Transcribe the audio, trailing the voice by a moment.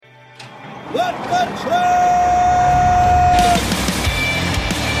Let the truck!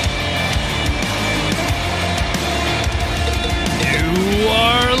 You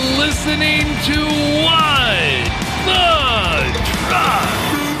are listening to What the Truck.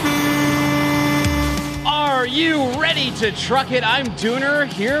 Are you ready to truck it? I'm Dooner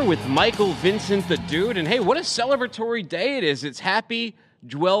here with Michael Vincent the Dude. And hey, what a celebratory day it is. It's Happy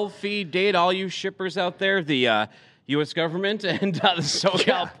Dwell Fee Day to all you shippers out there. The U.S. government and the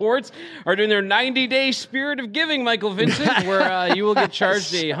SoCal ports are doing their 90-day Spirit of Giving, Michael Vincent, where you will get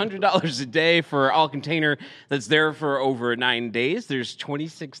charged $100 a day for all container that's there for over 9 days. There's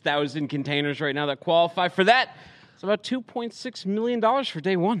 26,000 containers right now that qualify for that. It's about $2.6 million for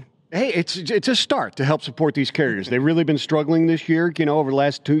day one. Hey, it's a start to help support these carriers. They've really been struggling this year, over the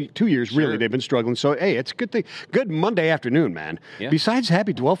last two years. Sure. Really, they've been struggling. So, hey, it's a good thing. Good Monday afternoon, man. Yeah. Besides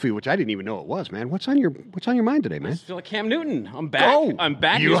Happy Dwell Fee, which I didn't even know it was, man. What's on your mind today, I man? just feel like Cam Newton. I'm back. Oh, I'm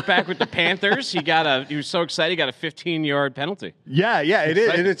back. He was back with the Panthers. He was so excited. He got a 15-yard penalty. Yeah, it is.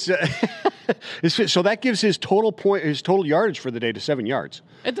 And it's so that gives his total yardage for the day to 7 yards.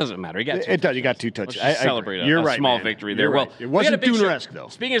 It doesn't matter. He got two It does. You got touchdowns. 2 touches. Let's just celebrate a small victory there. You're right. It wasn't Dooner-esque, though.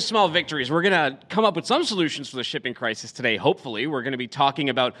 Speaking of small victories, we're going to come up with some solutions for the shipping crisis today. Hopefully, we're going to be talking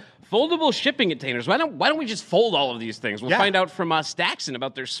about foldable shipping containers. Why don't we just fold all of these things? We'll find out from Staxon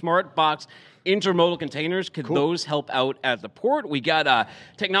about their Smart Box intermodal containers. Could those help out at the port? We got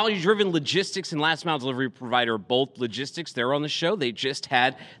technology-driven logistics and last-mile delivery provider Bolt Logistics. They're on the show. They just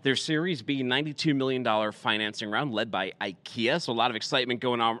had their Series B $92 million financing round led by IKEA, so a lot of excitement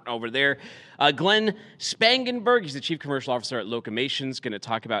going on over there. Glenn Spangenberg, he's the Chief Commercial Officer at Locomations, going to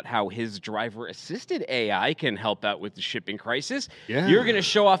talk about how his driver-assisted AI can help out with the shipping crisis. Yeah. You're going to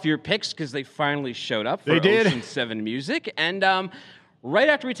show off your picks because they finally showed up for Ocean 7 Music. And right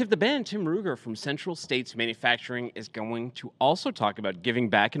after we tip the band, Tim Ruger from Central States Manufacturing is going to also talk about giving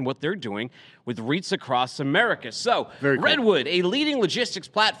back and what they're doing with REITs across America. So, Very cool. Redwood, a leading logistics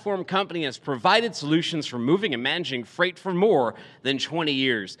platform company, has provided solutions for moving and managing freight for more than 20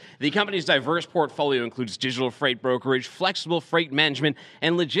 years. The company's diverse portfolio includes digital freight brokerage, flexible freight management,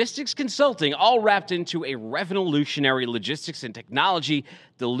 and logistics consulting, all wrapped into a revolutionary logistics and technology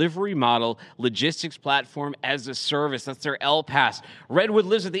delivery model, logistics platform as a service. That's their LPAS. Redwood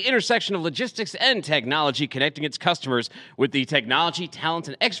lives at the intersection of logistics and technology, connecting its customers with the technology, talent,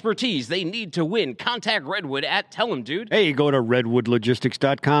 and expertise they need to win. Contact Redwood at Tell 'em Dude. Hey, go to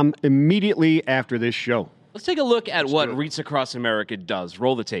redwoodlogistics.com immediately after this show. Let's take a look at what REITs Across America does.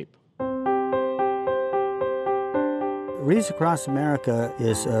 Roll the tape. REITs Across America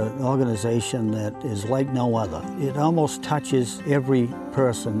is an organization that is like no other. It almost touches every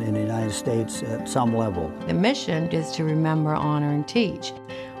person in the United States at some level. The mission is to remember, honor, and teach.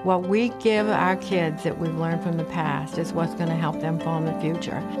 What we give our kids that we've learned from the past is what's going to help them form the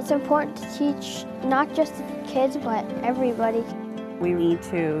future. It's important to teach not just the kids, but everybody. We need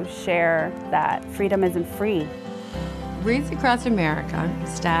to share that freedom isn't free. REITs Across America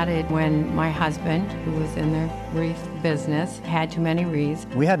started when my husband, who was in the wreath business, had too many wreaths.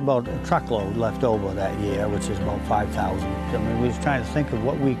 We had about a truckload left over that year, which is about 5,000. I mean, we was trying to think of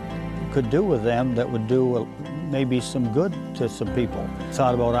what we could do with them that would do maybe some good to some people.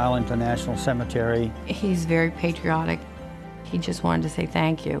 Thought about Arlington National Cemetery. He's very patriotic. He just wanted to say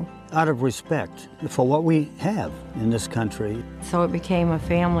thank you. Out of respect for what we have in this country. So it became a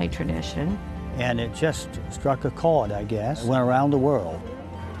family tradition. And it just struck a chord, I guess. It went around the world.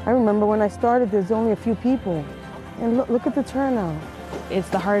 I remember when I started, there's only a few people. And look at the turnout. It's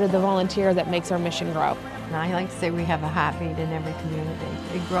the heart of the volunteer that makes our mission grow. And I like to say we have a heartbeat in every community.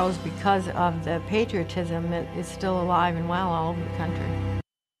 It grows because of the patriotism that is still alive and well all over the country.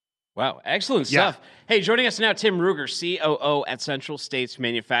 Wow, excellent stuff. Hey, joining us now, Tim Ruger, COO at Central States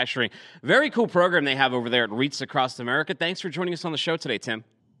Manufacturing. Very cool program they have over there at REITs Across America. Thanks for joining us on the show today, Tim.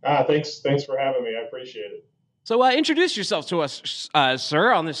 Thanks for having me. I appreciate it. So introduce yourself to us,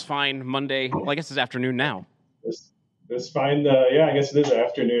 sir, on this fine Monday. Well, I guess it's afternoon now. This fine, I guess it is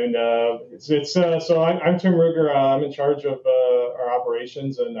afternoon. So I'm Tim Ruger. I'm in charge of our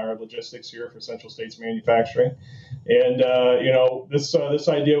operations and our logistics here for Central States Manufacturing. And this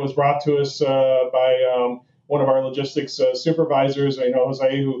idea was brought to us by one of our logistics supervisors,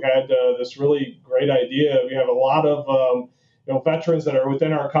 Jose, who had this really great idea. We have a lot of veterans that are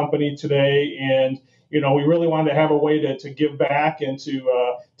within our company today, and we really wanted to have a way to give back and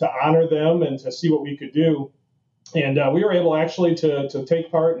to honor them and to see what we could do. And we were able actually to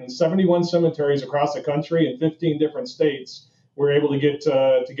take part in 71 cemeteries across the country in 15 different states. We were able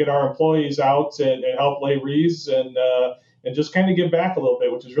to get our employees out and help lay wreaths and and just kind of give back a little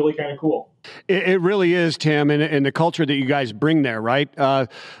bit, which is really kind of cool. It really is, Tim, and the culture that you guys bring there, right?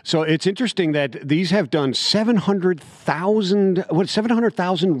 So it's interesting that these have done 700,000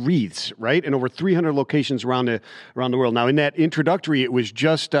 wreaths, right, in over 300 locations around the world. Now, in that introductory, it was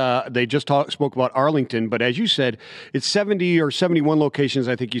just they just spoke about Arlington, but as you said, it's 70 or 71 locations,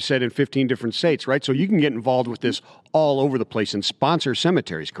 I think you said, in 15 different states, right? So you can get involved with this all over the place and sponsor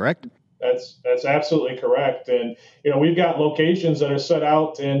cemeteries, correct? That's absolutely correct. And, we've got locations that are set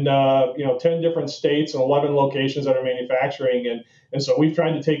out in, 10 different states and 11 locations that are manufacturing. And so we've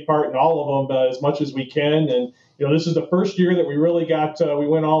tried to take part in all of them as much as we can. And, this is the first year that we really we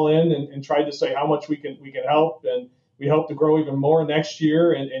went all in and tried to say how much we can help. And we hope to grow even more next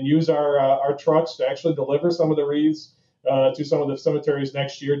year and use our trucks to actually deliver some of the wreaths to some of the cemeteries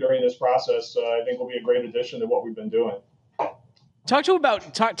next year during this process. I think will be a great addition to what we've been doing. Talk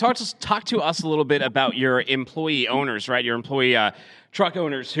to us a little bit about your employee owners, right? Your employee truck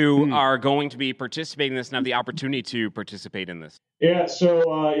owners who are going to be participating in this and have the opportunity to participate in this. Yeah,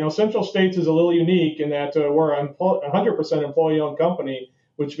 so Central States is a little unique in that we're a 100% employee-owned company,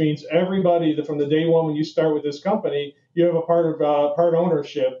 which means everybody from the day one when you start with this company, you have a part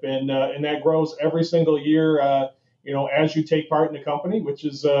ownership, and that grows every single year. As you take part in the company, which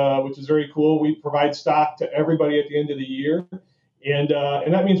is very cool. We provide stock to everybody at the end of the year. And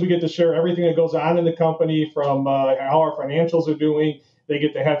that means we get to share everything that goes on in the company, from how our financials are doing. They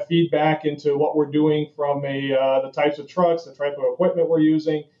get to have feedback into what we're doing from the types of trucks, the type of equipment we're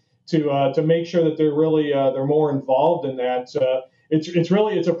using, to make sure that they're really they're more involved in that.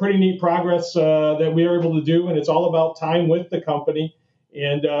 It's a pretty neat progress that we are able to do, and it's all about time with the company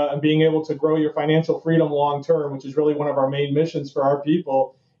and being able to grow your financial freedom long term, which is really one of our main missions for our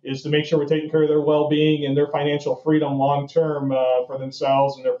people, is to make sure we're taking care of their well-being and their financial freedom long-term for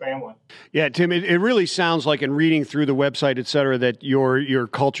themselves and their family. Yeah, Tim, it really sounds like, in reading through the website, et cetera, that your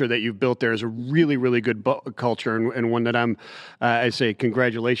culture that you've built there is a really, really good culture, and one that I say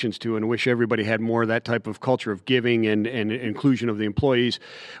congratulations to, and wish everybody had more of that type of culture of giving and inclusion of the employees.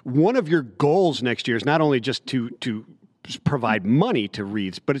 One of your goals next year is not only just to provide money to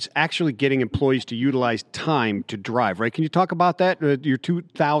wreaths, but it's actually getting employees to utilize time to drive, right? Can you talk about that, your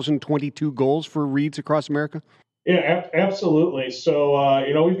 2022 goals for wreaths across America? Yeah, absolutely. So,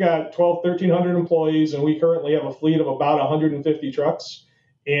 we've got 1,300 employees, and we currently have a fleet of about 150 trucks.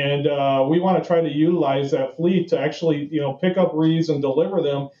 And we want to try to utilize that fleet to actually, pick up wreaths and deliver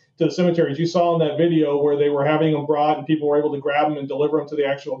them to the cemeteries. You saw in that video where they were having them brought and people were able to grab them and deliver them to the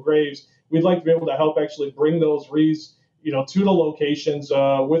actual graves. We'd like to be able to help actually bring those wreaths to the locations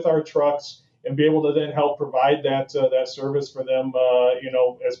with our trucks, and be able to then help provide that service for them,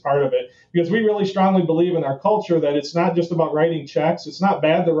 as part of it. Because we really strongly believe in our culture that it's not just about writing checks. It's not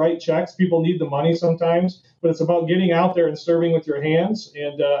bad to write checks. People need the money sometimes, but it's about getting out there and serving with your hands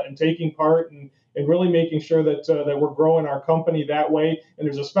and taking part and really making sure that we're growing our company that way. And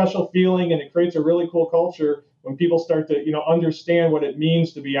there's a special feeling, and it creates a really cool culture when people start to understand what it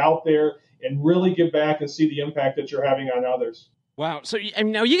means to be out there and really give back and see the impact that you're having on others. Wow. So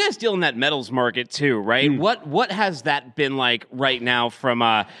now you guys deal in that metals market too, right? What has that been like right now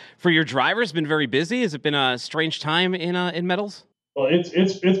for your drivers? Been very busy? Has it been a strange time in metals? Well, it's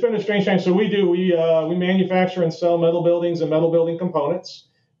been a strange time. So we manufacture and sell metal buildings and metal building components.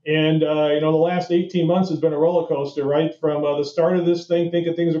 And, the last 18 months has been a roller coaster, right? From the start of this thing,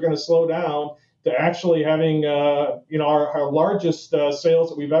 thinking things are going to slow down, to actually having, our largest sales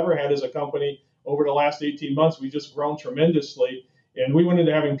that we've ever had as a company over the last 18 months. We've just grown tremendously. And we went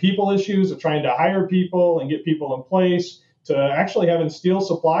into having people issues of trying to hire people and get people in place, to actually having steel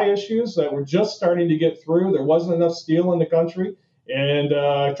supply issues that we're just starting to get through. There wasn't enough steel in the country, and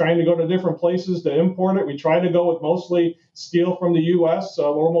trying to go to different places to import it. We tried to go with mostly steel from the U.S. We're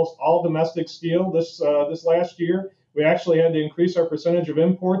almost all domestic steel this last year. We actually had to increase our percentage of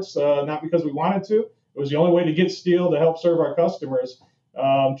imports, not because we wanted to. It was the only way to get steel to help serve our customers.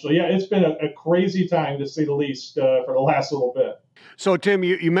 It's been a crazy time, to say the least, for the last little bit. So, Tim,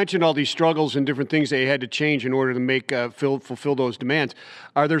 you mentioned all these struggles and different things that you had to change in order to make fulfill those demands.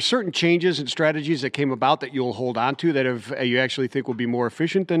 Are there certain changes and strategies that came about that you'll hold on to that you actually think will be more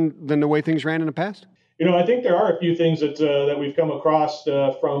efficient than the way things ran in the past? I think there are a few things that we've come across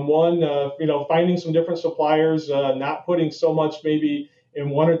from one, finding some different suppliers, not putting so much maybe in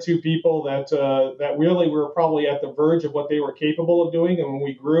one or two people that really were probably at the verge of what they were capable of doing. And when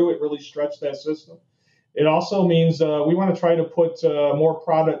we grew, it really stretched that system. It also means we want to try to put more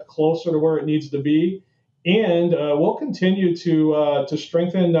product closer to where it needs to be. And we'll continue to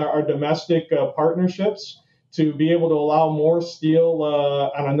strengthen our domestic partnerships to be able to allow more steel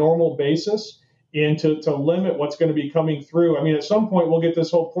on a normal basis. and to limit what's going to be coming through. I mean, at some point, we'll get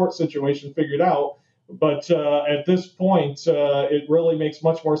this whole port situation figured out. But at this point, it really makes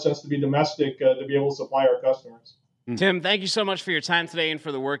much more sense to be domestic to be able to supply our customers. Tim, thank you so much for your time today and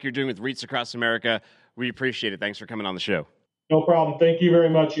for the work you're doing with REITs across America. We appreciate it. Thanks for coming on the show. No problem. Thank you very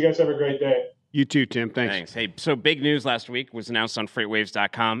much. You guys have a great day. You too, Tim. Thanks. Hey, so big news last week was announced on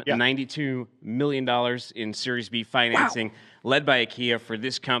FreightWaves.com. Yeah. $92 million in Series B financing led by IKEA for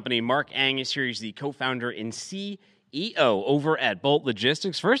this company. Mark Angus here, he's the co-founder and CEO over at Bolt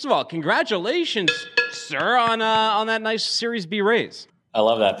Logistics. First of all, congratulations, sir, on that nice Series B raise. I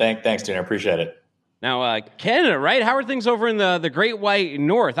love that. Thanks, Dean. I appreciate it. Now, Canada, right? How are things over in the Great White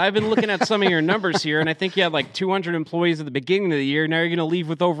North? I've been looking at some of your numbers here, and I think you had like 200 employees at the beginning of the year. Now you're going to leave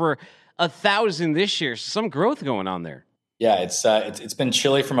with over 1,000 this year. So some growth going on there. Yeah, it's been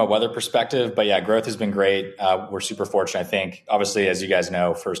chilly from a weather perspective, but yeah, growth has been great. We're super fortunate, I think. Obviously, as you guys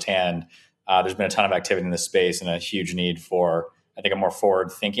know firsthand, there's been a ton of activity in this space and a huge need for, I think, a more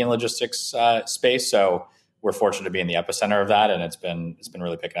forward-thinking logistics space. So we're fortunate to be in the epicenter of that, and it's been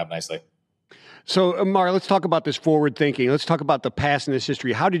really picking up nicely. So, Mar, let's talk about this forward thinking. Let's talk about the past and this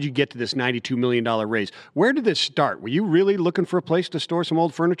history. How did you get to this $92 million raise? Where did this start? Were you really looking for a place to store some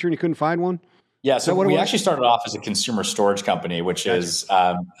old furniture and you couldn't find one? Yeah, so we actually started off as a consumer storage company, which is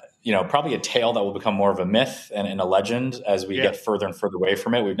probably a tale that will become more of a myth and a legend as we get further and further away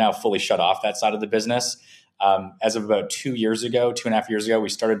from it. We've now fully shut off that side of the business. As of about 2.5 years ago, we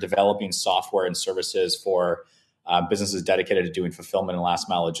started developing software and services for businesses dedicated to doing fulfillment and last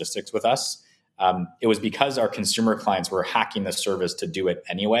mile logistics with us. It was because our consumer clients were hacking the service to do it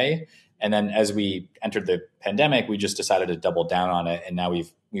anyway. And then as we entered the pandemic, we just decided to double down on it. And now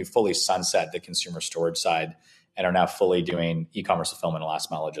we've fully sunset the consumer storage side and are now fully doing e-commerce fulfillment and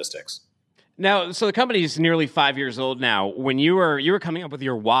last mile logistics. Now, so the company is nearly 5 years old now. When you were coming up with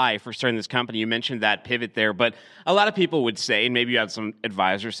your why for starting this company, you mentioned that pivot there. But a lot of people would say, and maybe you had some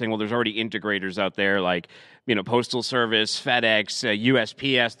advisors saying, well, there's already integrators out there like, Postal Service, FedEx,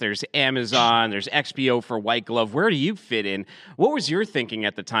 USPS, there's Amazon, there's XPO for white glove. Where do you fit in? What was your thinking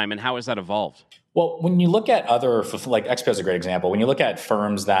at the time, and how has that evolved? Well, when you look at like XPO is a great example. When you look at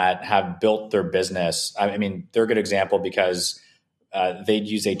firms that have built their business, I mean, they're a good example because they'd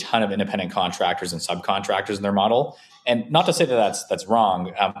use a ton of independent contractors and subcontractors in their model. And not to say that that's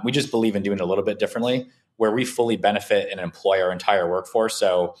wrong. We just believe in doing it a little bit differently, where we fully benefit and employ our entire workforce.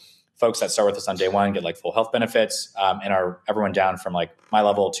 So folks that start with us on day one get like full health benefits, and everyone down from like my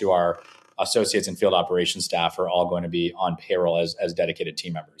level to our associates and field operations staff are all going to be on payroll as dedicated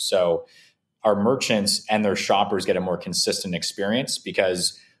team members. So our merchants and their shoppers get a more consistent experience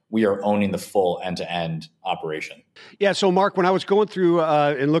because we are owning the full end-to-end operation. Yeah. So, Mark, when I was going through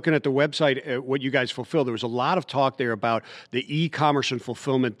and looking at the website, what you guys fulfill, there was a lot of talk there about the e-commerce and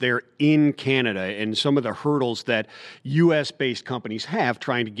fulfillment there in Canada and some of the hurdles that U.S.-based companies have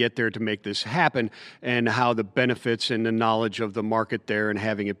trying to get there to make this happen, and how the benefits and the knowledge of the market there and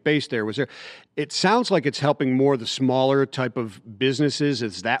having it based there was there. It sounds like it's helping more the smaller type of businesses.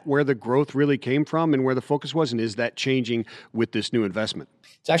 Is that where the growth really came from and where the focus was? And is that changing with this new investment?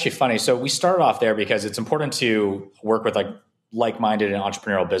 It's actually funny. So we started off there because it's important to work with like-minded and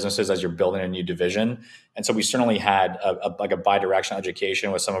entrepreneurial businesses as you're building a new division. And so we certainly had a bi-directional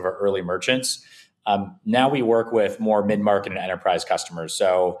education with some of our early merchants. Now we work with more mid-market and enterprise customers.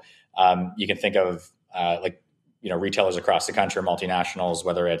 So you can think of retailers across the country, multinationals,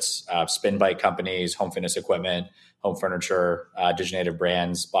 whether it's spin bike companies, home fitness equipment, home furniture, digitinative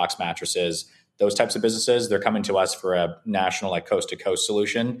brands, box mattresses. Those types of businesses, they're coming to us for a national, like coast-to-coast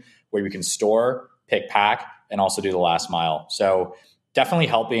solution where we can store, pick, pack, and also do the last mile. So definitely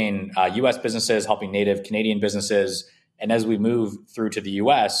helping U.S. businesses, helping native Canadian businesses. And as we move through to the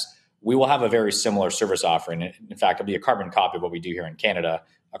U.S., we will have a very similar service offering. In fact, it'll be a carbon copy of what we do here in Canada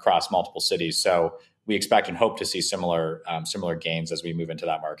across multiple cities. So we expect and hope to see similar gains as we move into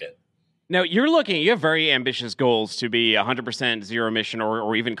that market. Now, you have very ambitious goals to be 100% zero emission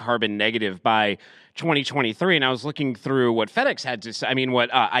or even carbon negative by 2023. And I was looking through what FedEx had to say, what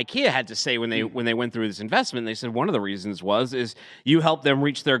IKEA had to say when they went through this investment. They said one of the reasons is you helped them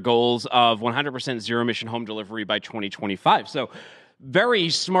reach their goals of 100% zero emission home delivery by 2025. So very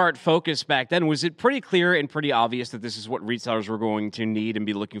smart focus back then. Was it pretty clear and pretty obvious that this is what retailers were going to need and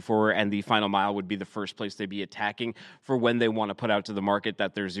be looking for, and the final mile would be the first place they'd be attacking for when they want to put out to the market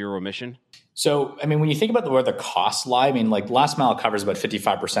that they're zero emission? So, when you think about where the costs lie, last mile covers about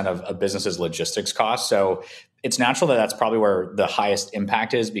 55% of a business's logistics costs. So it's natural that's probably where the highest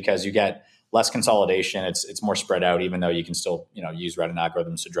impact is because you get less consolidation. It's more spread out, even though you can still, use routing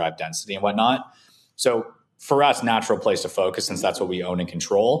algorithms to drive density and whatnot. So for us, natural place to focus since that's what we own and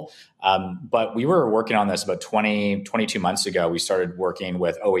control. But we were working on this about 22 months ago. We started working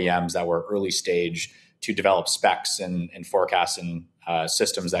with OEMs that were early stage to develop specs and forecasts and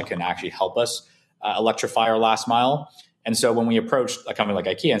systems that can actually help us electrify our last mile. And so when we approached a company like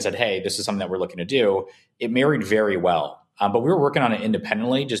IKEA and said, hey, this is something that we're looking to do, it married very well. But we were working on it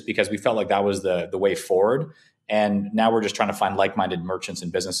independently just because we felt like that was the way forward. And now we're just trying to find like-minded merchants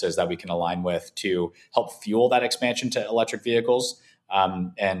and businesses that we can align with to help fuel that expansion to electric vehicles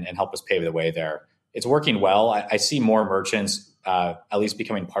and help us pave the way there. It's working well. I see more merchants at least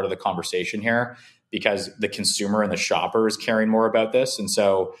becoming part of the conversation here because the consumer and the shopper is caring more about this. And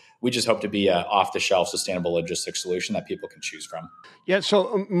so we just hope to be an off-the-shelf sustainable logistics solution that people can choose from. Yeah.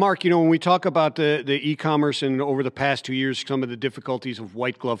 So, Mark, when we talk about the e-commerce and over the past 2 years, some of the difficulties of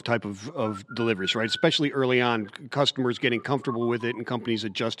white glove type of deliveries, right? Especially early on, customers getting comfortable with it and companies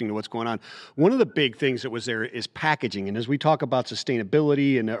adjusting to what's going on. One of the big things that was there is packaging. And as we talk about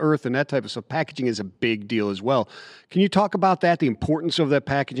sustainability and the earth and that type of stuff, packaging is a big deal as well. Can you talk about that, the importance of that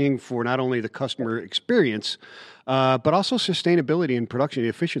packaging for not only the customer experience, but also sustainability and production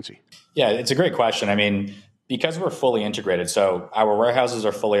efficiency? Yeah, it's a great question. I mean, because we're fully integrated, so our warehouses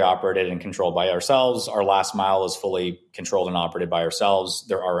are fully operated and controlled by ourselves. Our last mile is fully controlled and operated by ourselves.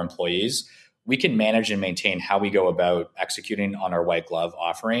 There are employees. We can manage and maintain how we go about executing on our white glove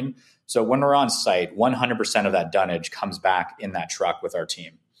offering. So when we're on site, 100% of that dunnage comes back in that truck with our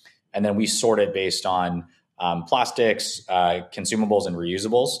team. And then we sort it based on plastics, consumables, and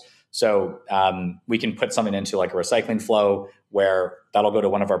reusables. So we can put something into like a recycling flow where that'll go to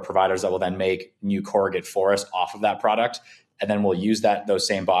one of our providers that will then make new corrugate for us off of that product. And then we'll use those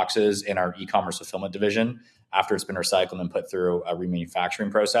same boxes in our e-commerce fulfillment division after it's been recycled and put through a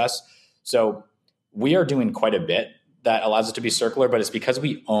remanufacturing process. So we are doing quite a bit that allows it to be circular, but it's because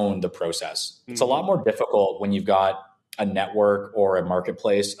we own the process. Mm-hmm. It's a lot more difficult when you've got a network or a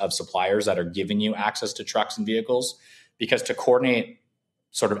marketplace of suppliers that are giving you access to trucks and vehicles, because to coordinate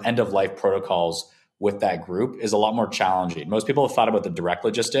sort of end-of-life protocols with that group is a lot more challenging. Most people have thought about the direct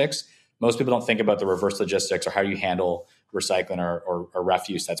logistics. Most people don't think about the reverse logistics or how you handle recycling or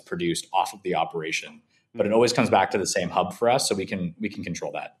refuse that's produced off of the operation. But it always comes back to the same hub for us, so we can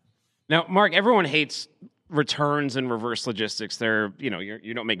control that. Now, Mark, everyone hates returns and reverse logistics. They're,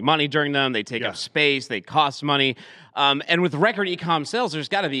 you don't make money during them. They take up space. They cost money. And with record e-com sales, there's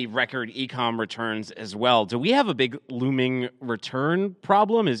got to be record e-com returns as well. Do we have a big looming return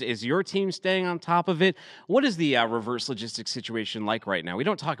problem? Is your team staying on top of it? What is the reverse logistics situation like right now? We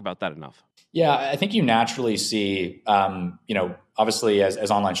don't talk about that enough. Yeah, I think you naturally see, obviously as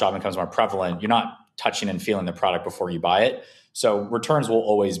online shopping becomes more prevalent, you're not touching and feeling the product before you buy it. So returns will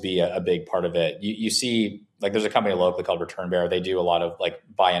always be a big part of it. You see, like there's a company locally called Return Bear. They do a lot of like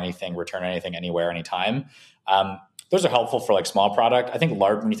buy anything, return anything, anywhere, anytime. Those are helpful for like small product. I think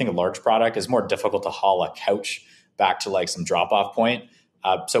when you think of large product, it's more difficult to haul a couch back to like some drop-off point.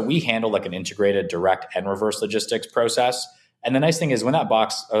 So we handle like an integrated direct and reverse logistics process. And the nice thing is when that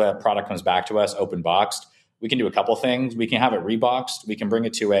product comes back to us, open boxed, we can do a couple things. We can have it reboxed. We can bring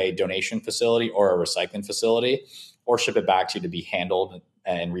it to a donation facility or a recycling facility, or ship it back to you to be handled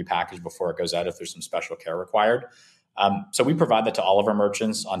and repackaged before it goes out if there's some special care required. So we provide that to all of our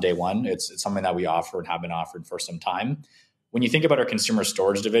merchants on day one. It's something that we offer and have been offering for some time. When you think about our consumer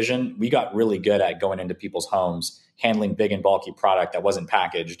storage division, we got really good at going into people's homes, handling big and bulky product that wasn't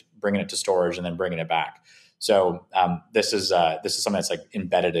packaged, bringing it to storage, and then bringing it back. So this is something that's like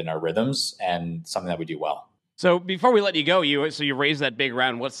embedded in our rhythms and something that we do well. So before we let you go, you raised that big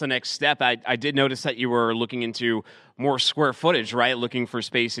round. What's the next step? I did notice that you were looking into more square footage, right? Looking for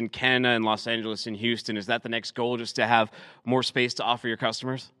space in Canada and Los Angeles and Houston. Is that the next goal, just to have more space to offer your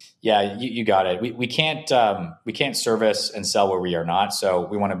customers? Yeah, you got it. We can't service and sell where we are not. So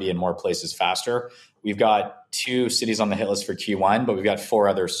we want to be in more places faster. We've got 2 cities on the hit list for Q1, but we've got 4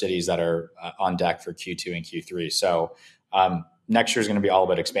 other cities that are on deck for Q2 and Q3. So next year is going to be all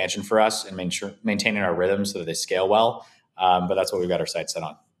about expansion for us and maintaining our rhythm so that they scale well. But that's what we've got our sights set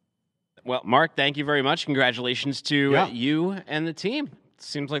on. Well, Mark, thank you very much. Congratulations to you and the team.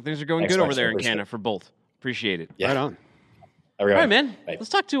 Seems like things are going good over there in Canada for both. Appreciate it. Yeah. Right on. All right, man. Right. Let's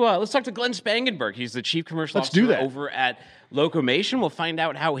talk to Glenn Spangenberg. He's the Chief Commercial Officer over at Locomation. We'll find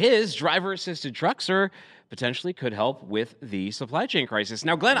out how his driver-assisted trucks potentially could help with the supply chain crisis.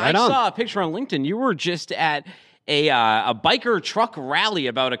 Now, Glenn, I saw a picture on LinkedIn. You were just at a biker truck rally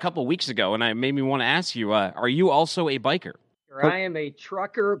about a couple weeks ago, and it made me want to ask you, are you also a biker? I am a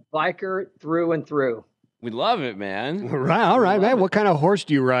trucker, biker through and through. We love it, man. All right, man. What kind of horse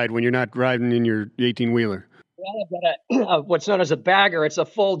do you ride when you're not riding in your 18-wheeler? Well, I've got what's known as a bagger. It's a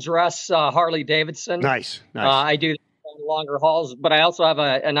full dress Harley Davidson. Nice. I do longer hauls, but I also have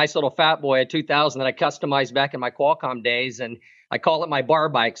a nice little Fat Boy, a 2000 that I customized back in my Qualcomm days, and I call it my bar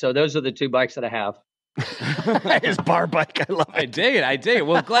bike. So those are the two bikes that I have. His bar bike, I love it. I dig it.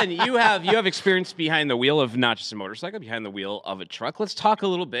 Well, Glenn, you have experience behind the wheel of not just a motorcycle, behind the wheel of a truck. Let's talk a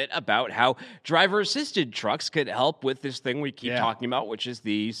little bit about how driver-assisted trucks could help with this thing we keep talking about, which is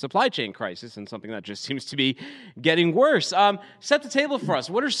the supply chain crisis, and something that just seems to be getting worse. Set the table for us.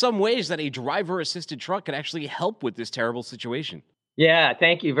 What are some ways that a driver-assisted truck could actually help with this terrible situation? Yeah,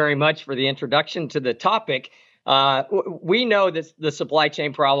 thank you very much for the introduction to the topic. We know that the supply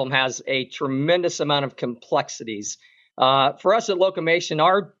chain problem has a tremendous amount of complexities. For us at Locomation,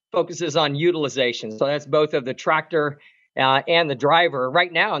 our focus is on utilization. So that's both of the tractor and the driver.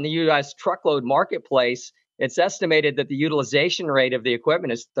 Right now in the U.S. truckload marketplace, it's estimated that the utilization rate of the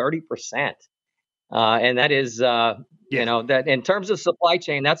equipment is 30%. And that is, that in terms of supply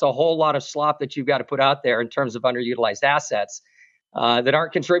chain, that's a whole lot of slop that you've got to put out there in terms of underutilized assets that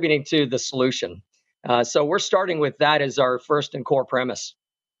aren't contributing to the solution. So we're starting with that as our first and core premise.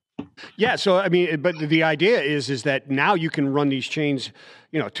 Yeah. So, I mean, but the idea is that now you can run these chains,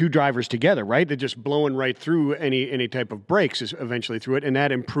 two drivers together, right? They're just blowing right through any type of brakes eventually through it. And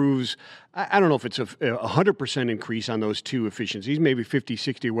that improves, I don't know if it's a 100% increase on those two efficiencies, maybe 50,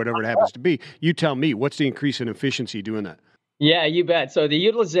 60, whatever it happens to be. You tell me, what's the increase in efficiency doing that? Yeah, you bet. So the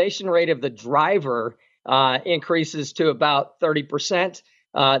utilization rate of the driver increases to about 30%.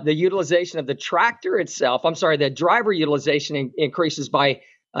 The utilization of the tractor itself, the driver utilization increases by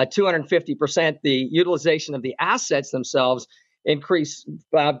 250%. The utilization of the assets themselves increase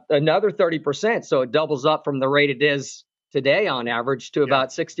about another 30%. So it doubles up from the rate it is today on average to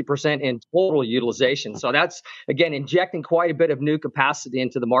about 60% in total utilization. So that's, again, injecting quite a bit of new capacity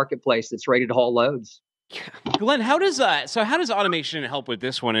into the marketplace that's ready to haul loads. Glenn, how does automation help with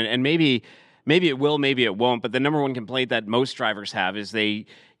this one? And maybe it will, maybe it won't. But the number one complaint that most drivers have is they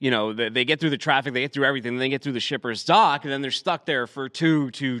get through the traffic, they get through everything, then they get through the shipper's dock, and then they're stuck there for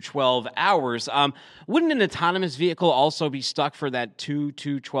 2 to 12 hours. Wouldn't an autonomous vehicle also be stuck for that 2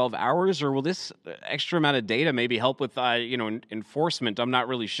 to 12 hours? Or will this extra amount of data maybe help with, enforcement? I'm not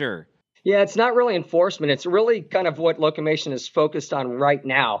really sure. Yeah, it's not really enforcement. It's really kind of what Locomation is focused on right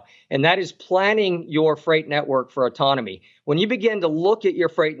now, and that is planning your freight network for autonomy. When you begin to look at your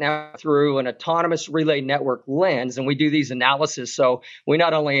freight network through an autonomous relay network lens, and we do these analysis, so we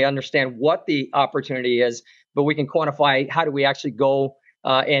not only understand what the opportunity is, but we can quantify how do we actually go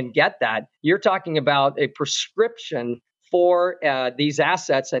and get that. You're talking about a prescription for these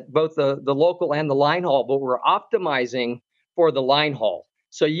assets at both the local and the line haul, but we're optimizing for the line haul.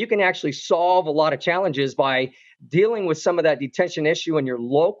 So you can actually solve a lot of challenges by dealing with some of that detention issue in your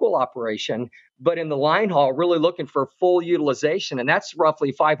local operation, but in the line haul, really looking for full utilization. And that's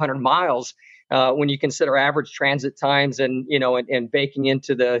roughly 500 miles when you consider average transit times and baking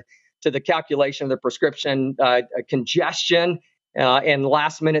into the calculation of the prescription, congestion and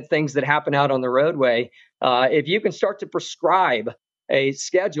last minute things that happen out on the roadway. If you can start to prescribe a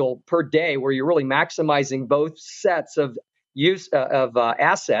schedule per day where you're really maximizing both sets of use of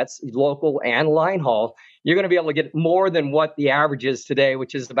assets, local and line haul, you're going to be able to get more than what the average is today,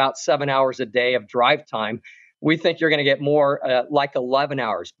 which is about 7 hours a day of drive time. We think you're going to get more like 11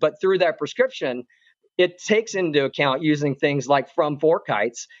 hours. But through that prescription, it takes into account using things like from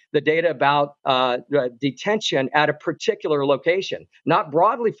FourKites, the data about detention at a particular location, not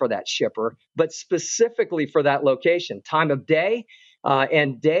broadly for that shipper, but specifically for that location, time of day,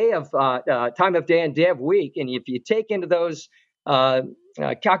 and day of time of day and day of week. And if you take into those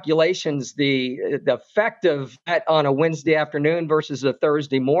calculations the effect of that on a Wednesday afternoon versus a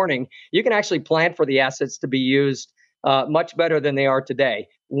Thursday morning, you can actually plan for the assets to be used much better than they are today.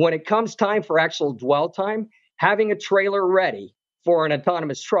 When it comes time for actual dwell time, having a trailer ready for an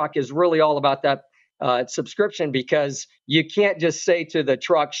autonomous truck is really all about that subscription, because you can't just say to the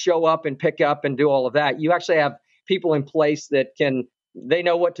truck, show up and pick up and do all of that. You actually have people in place that they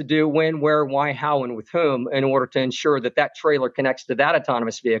know what to do, when, where, why, how, and with whom, in order to ensure that that trailer connects to that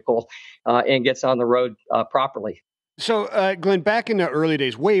autonomous vehicle and gets on the road properly. So, Glenn, way back in the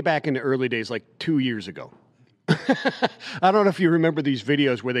early days, like 2 years ago, I don't know if you remember these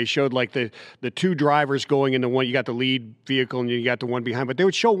videos where they showed like the two drivers going in the one, you got the lead vehicle and you got the one behind, but they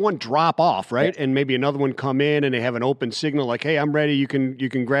would show one drop off, right? And maybe another one come in and they have an open signal like, hey, I'm ready, you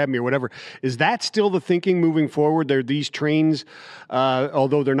can grab me or whatever. Is that still the thinking moving forward? These trains,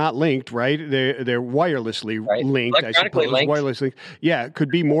 although they're not linked, right? They're wirelessly linked, I suppose. Wirelessly. Yeah, could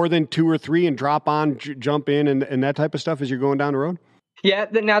be more than 2 or 3 and drop on, jump in and that type of stuff as you're going down the road? Yeah,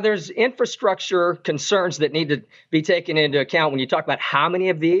 now there's infrastructure concerns that need to be taken into account when you talk about how many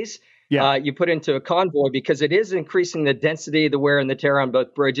of these you put into a convoy, because it is increasing the density, the wear and the tear on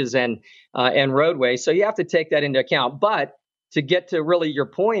both bridges and roadways. So you have to take that into account. But to get to really your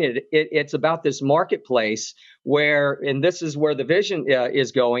point, it's about this marketplace where, and this is where the vision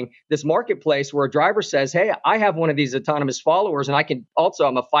is going, this marketplace where a driver says, hey, I have one of these autonomous followers, and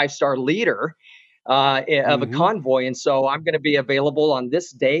I'm a 5-star leader of a convoy. And so I'm going to be available on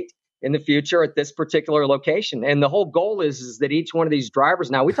this date in the future at this particular location. And the whole goal is that each one of these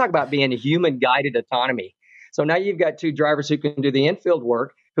drivers, now we talk about being human guided autonomy. So now you've got 2 drivers who can do the infield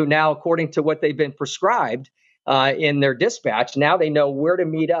work, who now, according to what they've been prescribed in their dispatch, now they know where to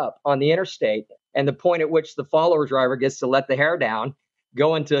meet up on the interstate and the point at which the follower driver gets to let the hair down,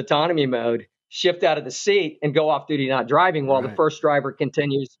 go into autonomy mode, shift out of the seat, and go off duty not driving while the first driver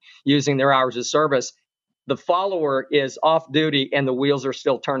continues using their hours of service. The follower is off duty and the wheels are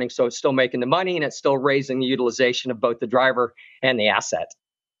still turning, so it's still making the money and it's still raising the utilization of both the driver and the asset.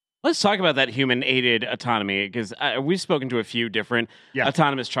 Let's talk about that human-aided autonomy, because we've spoken to a few different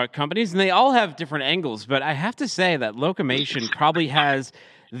autonomous truck companies, and they all have different angles. But I have to say that Locomation probably has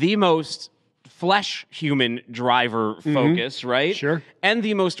the most flesh human driver focus, right? Sure. And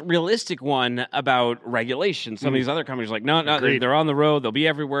the most realistic one about regulation. Some of these other companies are like, no, they're on the road, they'll be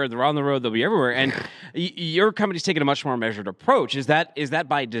everywhere. They're on the road, they'll be everywhere. And your company's taking a much more measured approach. Is that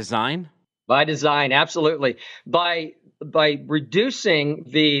by design? By design, absolutely. By reducing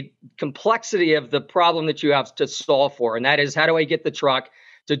the complexity of the problem that you have to solve for, and that is, how do I get the truck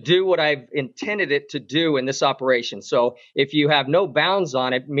to do what I've intended it to do in this operation? So if you have no bounds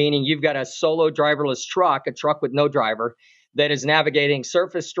on it, meaning you've got a solo driverless truck, a truck with no driver that is navigating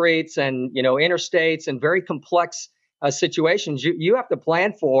surface streets and interstates and very complex situations, you have to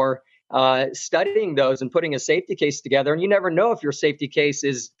plan for studying those and putting a safety case together. And you never know if your safety case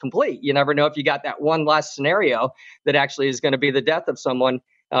is complete. You never know if you got that one last scenario that actually is going to be the death of someone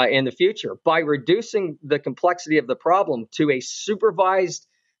in the future. By reducing the complexity of the problem to a supervised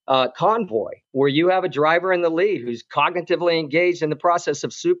convoy, where you have a driver in the lead who's cognitively engaged in the process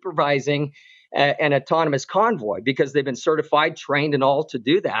of supervising an autonomous convoy, because they've been certified, trained, and all to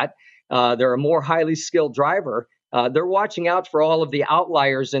do that. They're a more highly skilled driver. They're watching out for all of the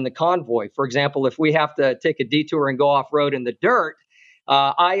outliers in the convoy. For example, if we have to take a detour and go off-road in the dirt,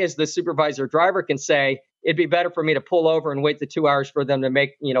 I, as the supervisor driver, can say, it'd be better for me to pull over and wait the 2 hours for them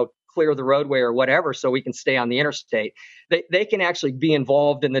to clear the roadway or whatever, so we can stay on the interstate. They can actually be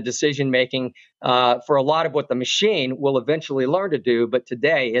involved in the decision-making for a lot of what the machine will eventually learn to do, but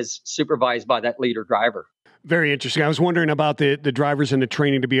today is supervised by that leader driver. Very interesting. I was wondering about the drivers and the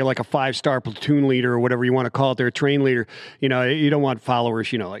training to be like a 5-star platoon leader or whatever you want to call it. They're a train leader. You don't want followers.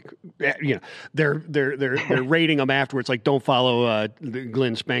 They're rating them afterwards. Like, don't follow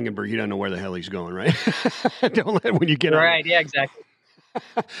Glenn Spangenberg. You don't know where the hell he's going, right? Don't let when you get right. Yeah, exactly.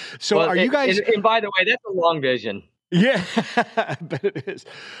 So are you guys? And by the way, that's a long vision. Yeah, I bet it is.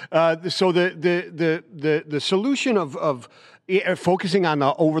 So the solution of focusing on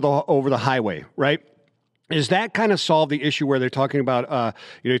the over the highway, right? Does that kind of solve the issue where they're talking about,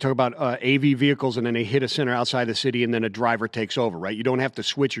 you talk about AV vehicles and then they hit a center outside the city and then a driver takes over, right? You don't have to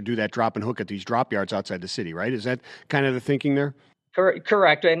switch or do that drop and hook at these drop yards outside the city, right? Is that kind of the thinking there?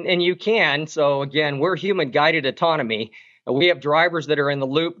 Correct. And you can. So again, we're human guided autonomy. We have drivers that are in the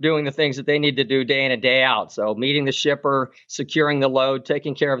loop doing the things that they need to do day in and day out. So meeting the shipper, securing the load,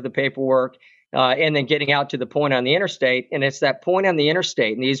 taking care of the paperwork, and then getting out to the point on the interstate. And it's that point on the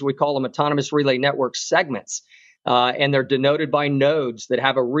interstate, and these we call them autonomous relay network segments. And they're denoted by nodes that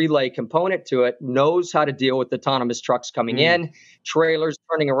have a relay component to it, knows how to deal with autonomous trucks coming in, trailers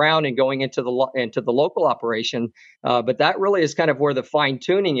turning around and going into the local operation. But that really is kind of where the fine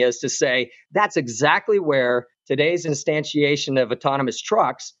tuning is, to say that's exactly where today's instantiation of autonomous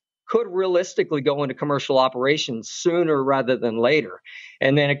trucks could realistically go into commercial operations sooner rather than later.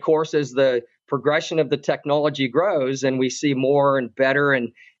 And then, of course, as the progression of the technology grows and we see more and better and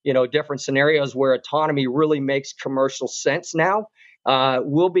different scenarios where autonomy really makes commercial sense now,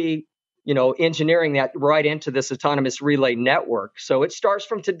 we'll be engineering that right into this autonomous relay network. So it starts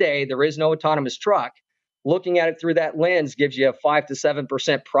from today. There is no autonomous truck. Looking at it through that lens gives you a 5 to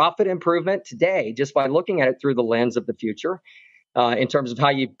 7% profit improvement today, just by looking at it through the lens of the future, in terms of how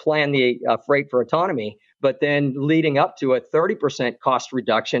you plan the freight for autonomy. But then leading up to a 30% cost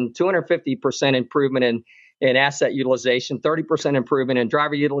reduction, 250% improvement in asset utilization, 30% improvement in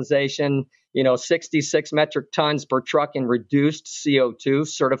driver utilization, 66 metric tons per truck in reduced CO2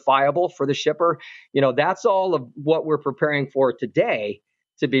 certifiable for the shipper. That's all of what we're preparing for today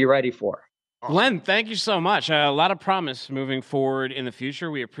to be ready for. Glenn, thank you so much. A lot of promise moving forward in the future.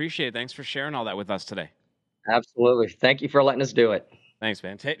 We appreciate it. Thanks for sharing all that with us today. Absolutely. Thank you for letting us do it. Thanks,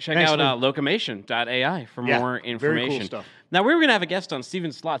 man. Check out Locomation.ai for more information. Very cool stuff. Now, we were going to have a guest on, Steven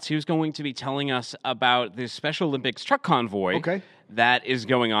Slotz. He was going to be telling us about the Special Olympics truck convoy that is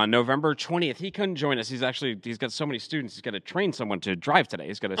going on November 20th. He couldn't join us. He's got so many students. He's got to train someone to drive today.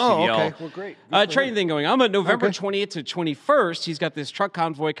 He's got a CDL Well, great. training thing going on. But November 20th to 21st, he's got this truck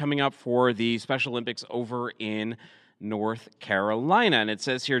convoy coming up for the Special Olympics over in North Carolina. And it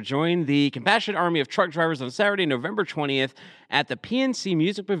says here, join the Compassionate Army of Truck Drivers on Saturday, November 20th at the PNC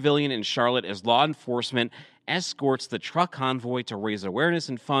Music Pavilion in Charlotte as law enforcement escorts the truck convoy to raise awareness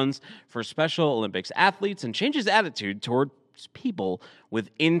and funds for Special Olympics athletes and changes attitude toward people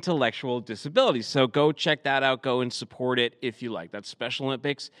with intellectual disabilities. So go check that out. Go and support it if you like. That's Special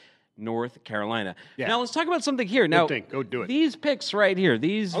Olympics, North Carolina. Yeah. Now let's talk about something here. Now, go do it. These pics right here,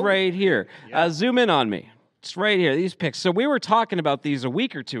 zoom in on me. It's right here, these pics. So we were talking about these a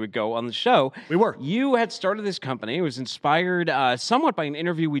week or two ago on the show. We were. You had started this company. It was inspired somewhat by an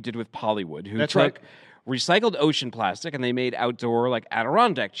interview we did with Pollywood, who took recycled ocean plastic, and they made outdoor, like,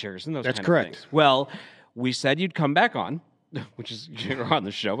 Adirondack chairs and those kind of things. Well, we said you'd come back on, which is you're on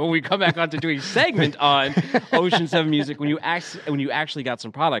the show, but we come back on to do a segment on Ocean 7 Music when you actually got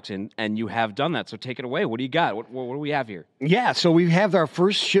some products in, and you have done that. So take it away. What do you got? What do we have here? Yeah, so we have our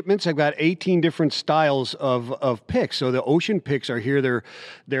first shipments. I've got 18 different styles of picks. So the Ocean picks are here. They're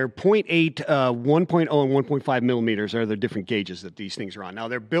 0.8, 1.0, and 1.5 millimeters are the different gauges that these things are on. Now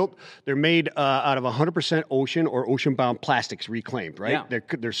they're made out of 100% ocean or ocean-bound plastics reclaimed, right? Yeah.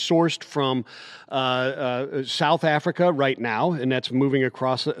 They're sourced from South Africa right now, and that's moving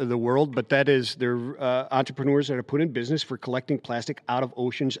across the world. But they're entrepreneurs that are put in business for collecting plastic out of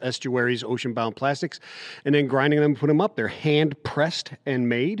oceans, estuaries, ocean-bound plastics, and then grinding them and put them up. They're hand-pressed and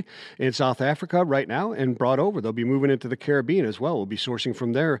made in South Africa right now and brought over. They'll be moving into the Caribbean as well. We'll be sourcing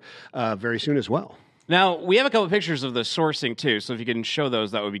from there very soon as well. Now, we have a couple of pictures of the sourcing, too, so if you can show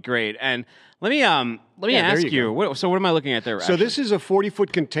those, that would be great. And let me ask you, what am I looking at there? So this is a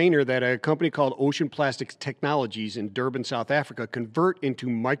 40-foot container that a company called Ocean Plastics Technologies in Durban, South Africa, convert into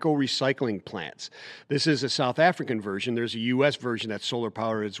micro-recycling plants. This is a South African version. There's a U.S. version that's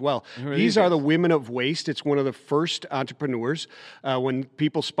solar-powered as well. These are the Women of Waste. It's one of the first entrepreneurs. When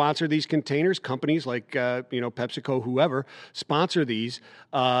people sponsor these containers, companies like PepsiCo, whoever, sponsor these,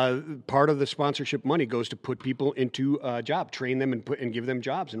 part of the sponsorship money goes to put people into a job, train them and give them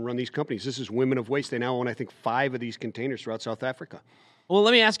jobs and run these companies. This is Women of Waste. They now own, I think, 5 of these containers throughout South Africa. Well,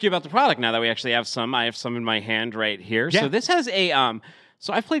 let me ask you about the product now that we actually have some. I have some in my hand right here. Yeah. So this has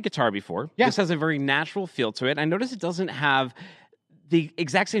so I've played guitar before. Yeah. This has a very natural feel to it. I notice it doesn't have the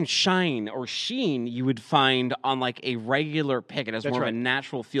exact same shine or sheen you would find on like a regular pick. It has more of a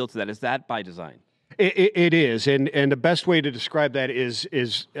natural feel to that. Is that by design? It is, and the best way to describe that is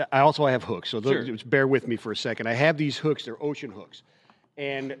I have hooks. So just bear with me for a second. I have these hooks. They're ocean hooks.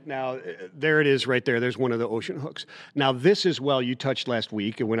 And now, there it is right there. There's one of the ocean hooks. Now, this as well, you touched last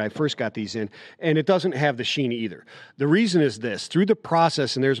week when I first got these in, and it doesn't have the sheen either. The reason is this. Through the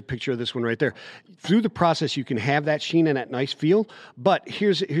process, and there's a picture of this one right there, through the process, you can have that sheen and that nice feel, but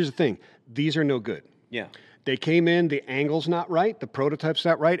here's the thing. These are no good. Yeah. They came in, the angle's not right, the prototype's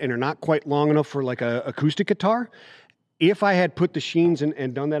not right, and they're not quite long enough for like a acoustic guitar. If I had put the sheens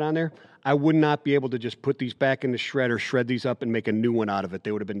and done that on there, I would not be able to just put these back in the shredder, shred these up, and make a new one out of it.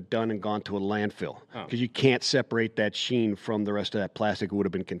 They would have been done and gone to a landfill because you can't separate that sheen from the rest of that plastic. It would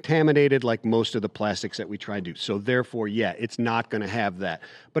have been contaminated like most of the plastics that we try to do. So therefore, it's not going to have that.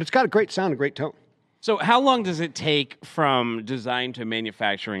 But it's got a great sound, a great tone. So how long does it take from design to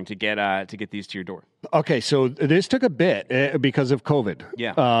manufacturing to get these to your door? Okay, so this took a bit because of COVID.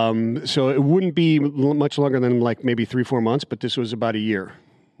 Yeah. So it wouldn't be much longer than like maybe 3-4 months, but this was about a year.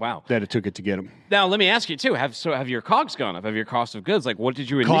 Wow. That it took it to get them. Now, let me ask you, too, have your COGS gone up? Have your cost of goods? Like, what did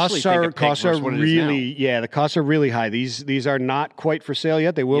you initially think costs are really, the costs are really high. These are not quite for sale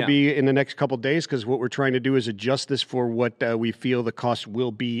yet. They will be in the next couple of days because what we're trying to do is adjust this for what we feel the cost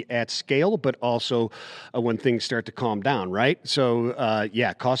will be at scale, but also when things start to calm down, right? So,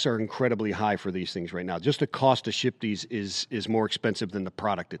 costs are incredibly high for these things right now. Just the cost to ship these is more expensive than the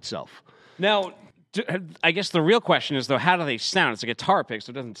product itself. Now, I guess the real question is, though, how do they sound? It's a guitar pick, so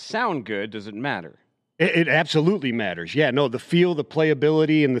it doesn't sound good. Does it matter? It absolutely matters. Yeah, no, the feel, the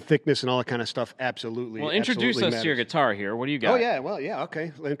playability, and the thickness and all that kind of stuff absolutely. Well, introduce us to your guitar here. What do you got? Oh, yeah,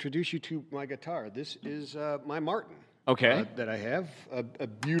 okay. I'll introduce you to my guitar. This is my Martin. Okay. That I have. A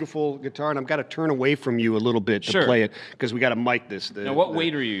beautiful guitar, and I've got to turn away from you a little bit to play it because we got to mic this. Now, what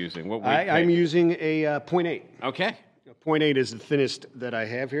weight are you using? What weight? I'm using a 0.8. Okay. .8 is the thinnest that I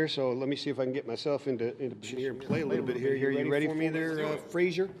have here, so let me see if I can get myself into here and play a little bit here. You ready for me there,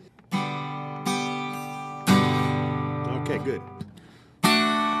 Frazier? Okay, good.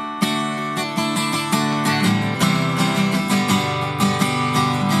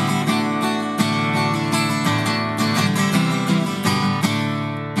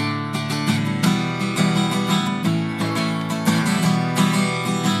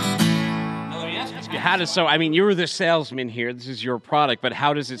 You were the salesman here. This is your product, but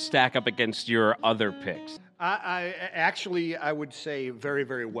how does it stack up against your other picks? I would say very,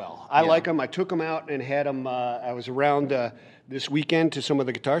 very well. I like them. I took them out and had them. I was around this weekend to some of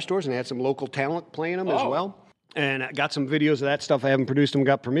the guitar stores and had some local talent playing them as well. And I got some videos of that stuff. I haven't produced them,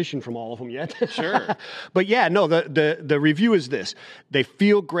 got permission from all of them yet. Sure. But yeah, no, the review is this. They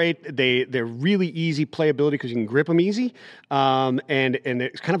feel great. They're really easy playability because you can grip them easy. And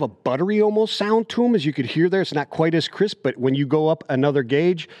it's kind of a buttery almost sound to them, as you could hear there. It's not quite as crisp, but when you go up another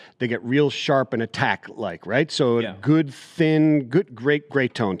gauge, they get real sharp and attack-like, right? So good, thin,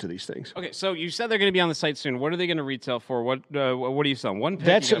 great tone to these things. Okay, so you said they're going to be on the site soon. What are they going to retail for? What are you selling? One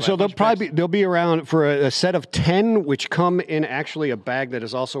pick? So they'll be around for a set of 10, which come in actually a bag that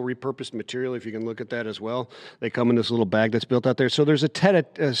is also repurposed material, if you can look at that as well. They come in this little bag that's built out there. So there's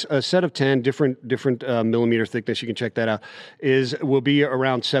a set of 10 different millimeter thickness. You can check that out. Will be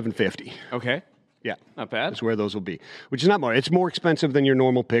around $750. Okay. Yeah. Not bad. That's where those will be, which is not more. It's more expensive than your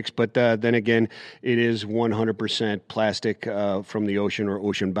normal picks, but then again, it is 100% plastic from the ocean or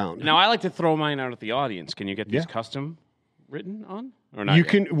ocean bound. Now, I like to throw mine out at the audience. Can you get these custom written on? Or not you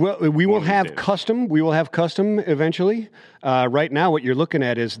yet? can. Well, we will have custom. We will have custom eventually. Right now, what you're looking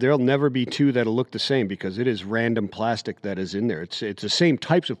at is there'll never be two that'll look the same because it is random plastic that is in there. It's the same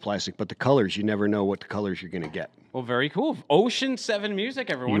types of plastic, but the colors, you never know what the colors you're going to get. Well, very cool. Ocean 7 Music,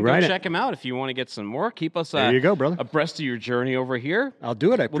 everyone. Go check him out if you want to get some more. Keep us there you go, brother. abreast of your journey over here. I'll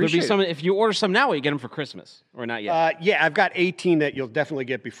do it. I appreciate Will there be some, if you order some now, will you get them for Christmas or not yet? Yeah, I've got 18 that you'll definitely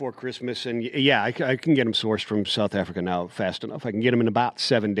get before Christmas. And yeah, I can get them sourced from South Africa now fast enough. I can get them in about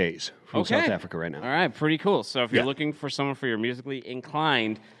 7 days from South Africa right now. All right, pretty cool. So if you're looking for someone for your musically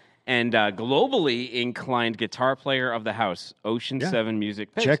inclined and globally inclined guitar player of the house, Ocean 7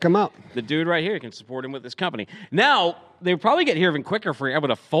 Music Picks. Check him out. The dude right here, you can support him with this company. Now, they probably get here even quicker for you able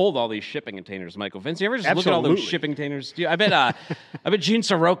to fold all these shipping containers, Michael. Vince, you ever just look at all those shipping containers? I bet Gene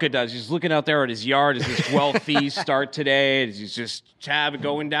Soroka does. He's looking out there at his yard. Is his 12 fees start today? He's just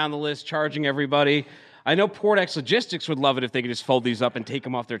going down the list, charging everybody. I know Portex Logistics would love it if they could just fold these up and take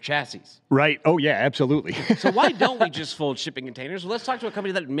them off their chassis. Right. Oh, yeah, absolutely. So why don't we just fold shipping containers? Well, let's talk to a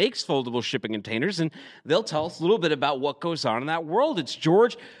company that makes foldable shipping containers, and they'll tell us a little bit about what goes on in that world. It's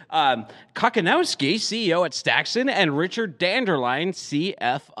George Kokanowski, CEO at Staxon, and Richard Danderline,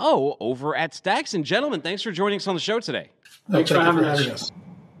 CFO over at Staxon. Gentlemen, thanks for joining us on the show today. Thanks for having us.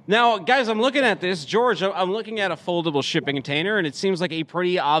 Now, guys, I'm looking at this. George, I'm looking at a foldable shipping container, and it seems like a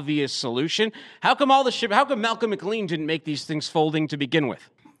pretty obvious solution. How come how come Malcolm McLean didn't make these things folding to begin with?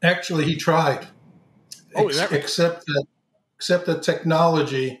 Actually, he tried. Except the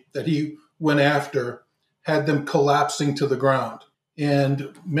technology that he went after had them collapsing to the ground. And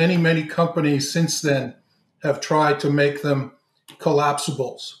many, many companies since then have tried to make them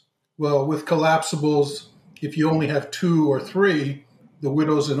collapsibles. Well, with collapsibles, if you only have 2 or 3, the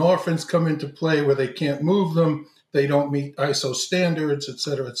widows and orphans come into play where they can't move them, they don't meet ISO standards, et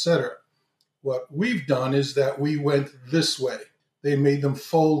cetera, et cetera. What we've done is that we went this way. They made them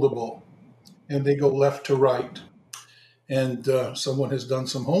foldable, and they go left to right. And someone has done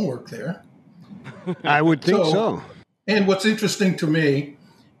some homework there. I would think so. And what's interesting to me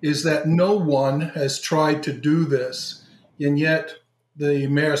is that no one has tried to do this, and yet the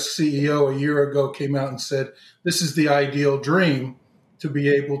Maersk CEO a year ago came out and said, this is the ideal dream, to be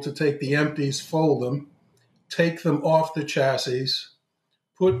able to take the empties, fold them, take them off the chassis,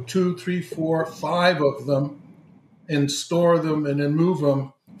 put 2, 3, 4, 5 of them, and store them and then move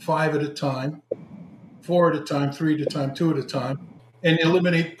them 5 at a time, 4 at a time, 3 at a time, 2 at a time, and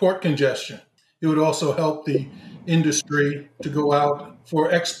eliminate port congestion. It would also help the industry to go out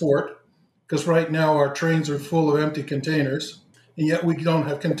for export, because right now our trains are full of empty containers, and yet we don't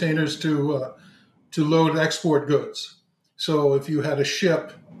have containers to load export goods. So if you had a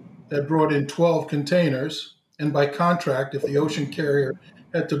ship that brought in 12 containers, and by contract, if the ocean carrier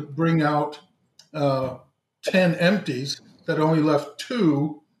had to bring out 10 empties, that only left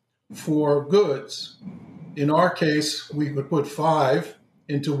 2 for goods. In our case, we could put 5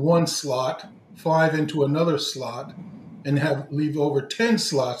 into one slot, 5 into another slot, and leave over 10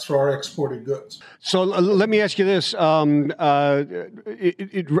 slots for our exported goods. So let me ask you this. I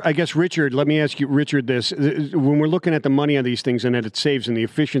guess, Richard, let me ask you, Richard, this. When we're looking at the money on these things and that it saves and the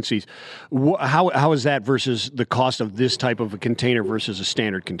efficiencies, how is that versus the cost of this type of a container versus a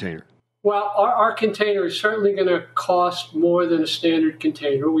standard container? Well, our container is certainly going to cost more than a standard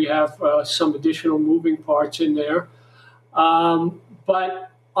container. We have some additional moving parts in there.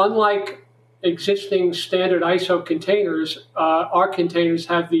 But unlike existing standard ISO containers, our containers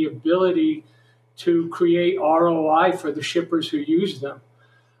have the ability to create ROI for the shippers who use them.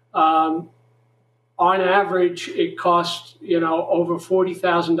 On average, it costs over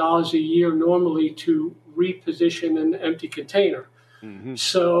 $40,000 a year normally to reposition an empty container. Mm-hmm.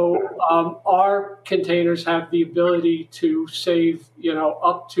 So our containers have the ability to save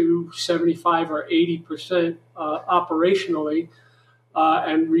up to 75 or 80% operationally.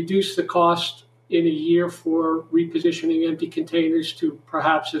 And reduce the cost in a year for repositioning empty containers to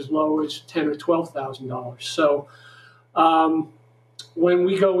perhaps as low as $10,000 or $12,000. So when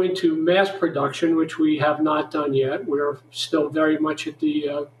we go into mass production, which we have not done yet, we're still very much at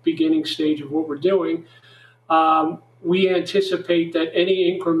the beginning stage of what we're doing, we anticipate that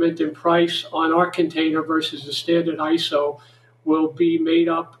any increment in price on our container versus the standard ISO will be made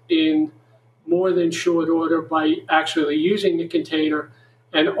up in more than short order by actually using the container,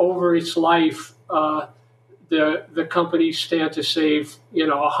 and over its life, the companies stand to save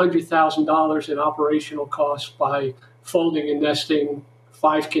 $100,000 in operational costs by folding and nesting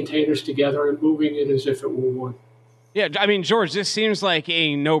 5 containers together and moving it as if it were one. Yeah, I mean, George, this seems like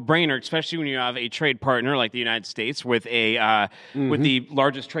a no-brainer, especially when you have a trade partner like the United States with with the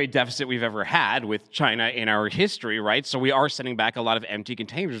largest trade deficit we've ever had with China in our history, right? So we are sending back a lot of empty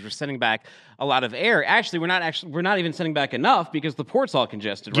containers. We're sending back a lot of air. Actually, we're not even sending back enough because the port's all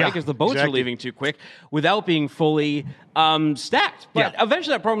congested, right? Because the boats are leaving too quick without being fully stacked. But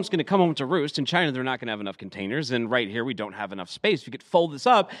eventually that problem's going to come home to roost. In China, they're not going to have enough containers, and right here we don't have enough space. If you could fold this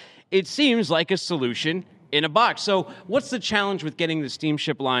up, it seems like a solution in a box. So what's the challenge with getting the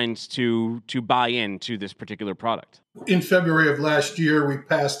steamship lines to buy into this particular product? In February of last year, we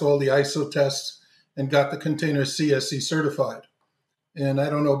passed all the ISO tests and got the container CSC certified. And I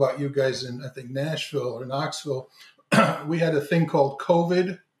don't know about you guys in, I think, Nashville or Knoxville, we had a thing called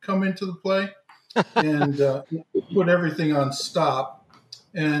COVID come into the play and put everything on stop.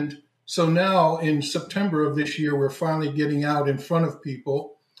 And so now in September of this year, we're finally getting out in front of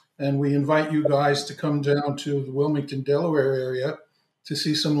people. And we invite you guys to come down to the Wilmington, Delaware area to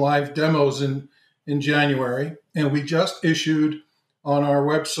see some live demos in January. And we just issued on our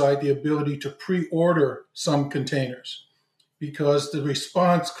website the ability to pre-order some containers because the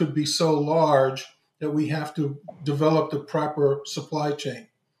response could be so large that we have to develop the proper supply chain.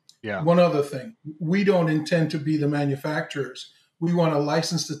 Yeah. One other thing, we don't intend to be the manufacturers. We want to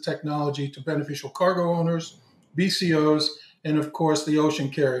license the technology to beneficial cargo owners, BCOs, and of course the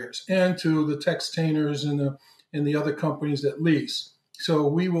ocean carriers, and to the textainers and the other companies that lease. So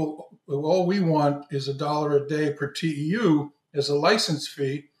all we want is $1 a day per TEU as a license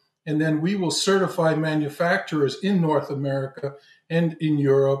fee, and then we will certify manufacturers in North America and in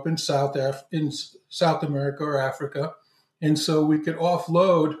Europe and in South America or Africa, and so we could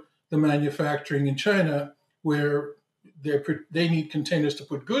offload the manufacturing in China where they need containers to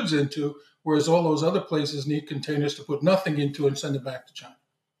put goods into, whereas all those other places need containers to put nothing into and send it back to China.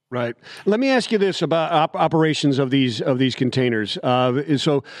 Right. Let me ask you this about operations of these containers.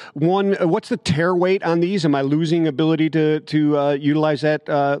 So, one, what's the tear weight on these? Am I losing ability to utilize that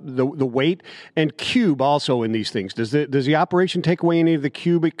the weight and cube also in these things? Does the operation take away any of the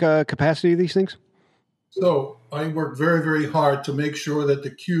cubic capacity of these things? So I work very, very hard to make sure that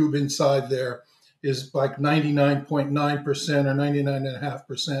the cube inside there is like 99.9% or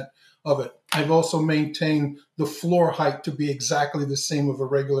 99.5% of it. I've also maintained the floor height to be exactly the same of a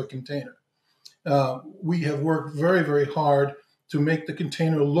regular container. We have worked very, very hard to make the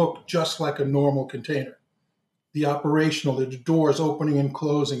container look just like a normal container. The operational, the doors opening and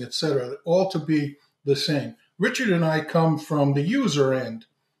closing, etc., all to be the same. Richard and I come from the user end.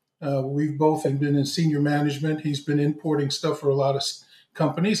 We've both been in senior management. He's been importing stuff for a lot of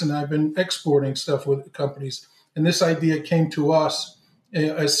companies, and I've been exporting stuff with companies. And this idea came to us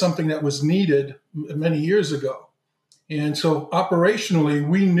as something that was needed many years ago. And so operationally,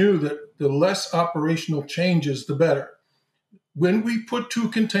 we knew that the less operational changes, the better. When we put 2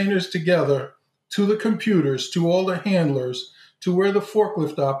 containers together, to the computers, to all the handlers, to where the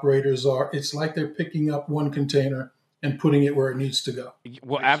forklift operators are, it's like they're picking up 1 container and putting it where it needs to go.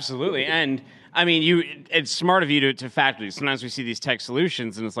 Well, absolutely. And I mean, it's smart of you to factor these. Sometimes we see these tech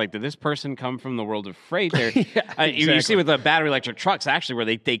solutions, and it's like, did this person come from the world of freight? Exactly. You see with the battery electric trucks, actually, where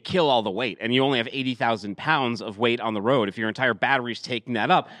they kill all the weight, and you only have 80,000 pounds of weight on the road. If your entire battery's taking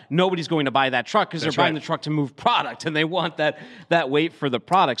that up, nobody's going to buy that truck because they're buying the truck to move product, and they want that weight for the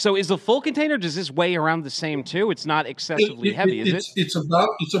product. So is the full container, does this weigh around the same too? It's not excessively heavy, is it? It's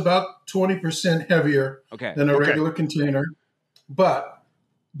about 20% heavier than a regular container, but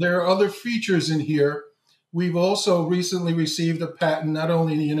there are other features in here. We've also recently received a patent, not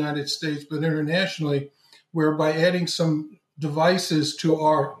only in the United States, but internationally, where by adding some devices to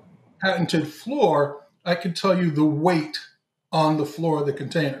our patented floor, I can tell you the weight on the floor of the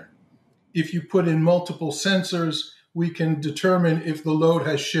container. If you put in multiple sensors, we can determine if the load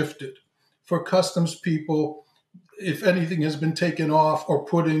has shifted. For customs people, if anything has been taken off or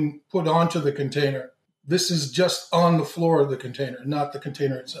put onto the container. This is just on the floor of the container, not the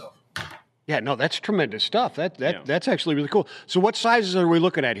container itself. Yeah, no, that's tremendous stuff. That's actually really cool. So what sizes are we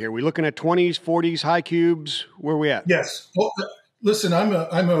looking at here? Are we looking at 20s, 40s, high cubes? Where are we at? Yes. Well, listen, I'm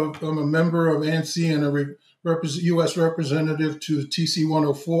a member of ANSI and a U.S. representative to TC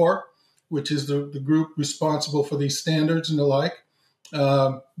 104, which is the group responsible for these standards and the like.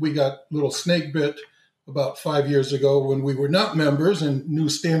 We got little snake bit about 5 years ago when we were not members and new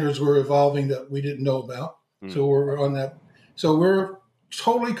standards were evolving that we didn't know about. So we're on that. So we're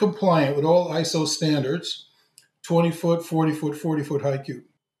totally compliant with all ISO standards, 20-foot, 40-foot, 40-foot high cube.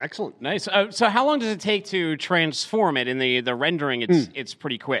 Excellent. Nice. So how long does it take to transform it? In the rendering, it's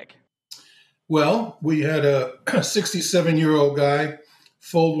pretty quick. Well, we had a 67-year-old guy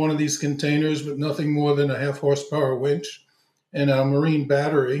fold one of these containers with nothing more than a half horsepower winch and a marine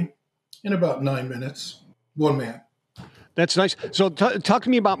battery in about 9 minutes. One man. That's nice. So talk to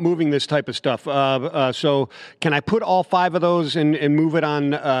me about moving this type of stuff. So can I put all 5 of those and move it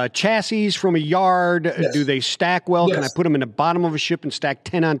on chassis from a yard? Yes. Do they stack well? Yes. Can I put them in the bottom of a ship and stack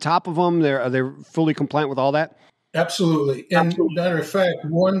 10 on top of them? Are they fully compliant with all that? Absolutely. And matter of fact,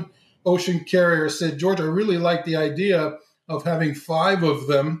 one ocean carrier said, George, I really like the idea of having 5 of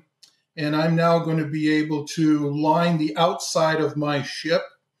them, and I'm now going to be able to line the outside of my ship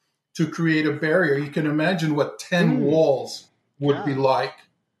to create a barrier. You can imagine what 10 walls would be like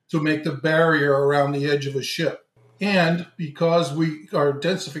to make the barrier around the edge of a ship. And because our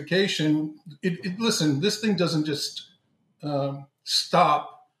densification, listen, this thing doesn't just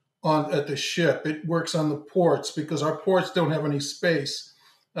stop at the ship. It works on the ports because our ports don't have any space.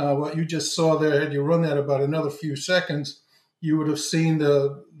 What you just saw there, had you run that about another few seconds, you would have seen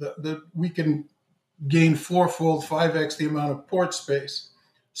we can gain 4-fold, 5x the amount of port space.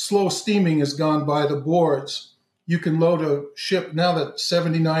 Slow steaming has gone by the boards. You can load a ship now that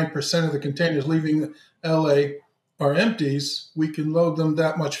 79% of the containers leaving LA are empties. We can load them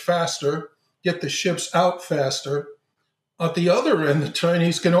that much faster, get the ships out faster. At the other end, the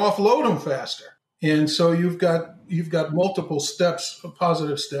Chinese can offload them faster. And so you've got multiple steps,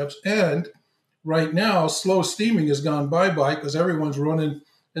 positive steps. And right now, slow steaming has gone bye-bye because everyone's running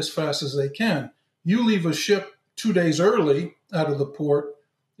as fast as they can. You leave a ship 2 days early out of the port,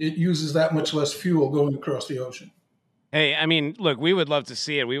 it uses that much less fuel going across the ocean. Hey, I mean, look, we would love to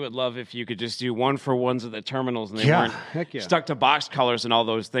see it. We would love if you could just do 1-for-1s at the terminals and they weren't stuck to box colors and all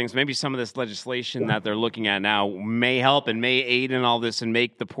those things. Maybe some of this legislation that they're looking at now may help and may aid in all this and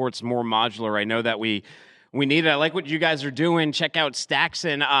make the ports more modular. I know that we need it. I like what you guys are doing. Check out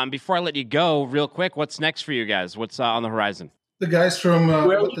Staxon. Before I let you go, real quick, what's next for you guys? What's on the horizon? The guys from to Delaware.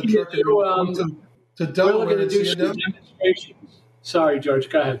 We're looking to do some demonstrations. Sorry, George,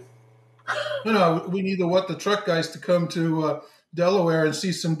 go ahead. No, we need the What the Truck guys to come to Delaware and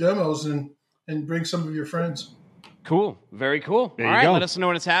see some demos and bring some of your friends. Cool. Very cool. All right, let us know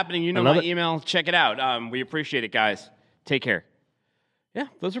when it's happening. You know my email. Check it out. We appreciate it, guys. Take care. Yeah,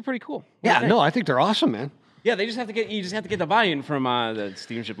 those are pretty cool. I think they're awesome, man. Yeah, you just have to get the buy-in from the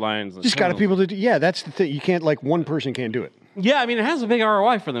steamship lines. Just got people to do. Yeah, that's the thing. You can't one person can't do it. Yeah, I mean, it has a big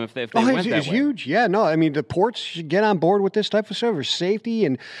ROI for them if they went that way. It's huge. Yeah, no, I mean, the ports should get on board with this type of service, safety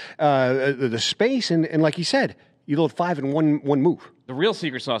and the space, and like you said, you load 5 in one move. The real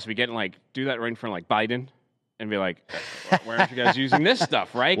secret sauce would be do that right in front of Biden and be like, why aren't you guys using this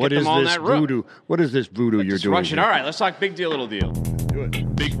stuff, right? What is this voodoo? What is this voodoo you're doing? All right, let's talk big deal, little deal. Do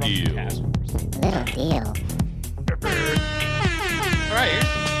it. Big deal. Little deal. All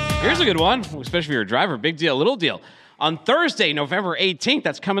right, here's a good one, especially if you're a driver. Big deal, little deal. On Thursday, November 18th,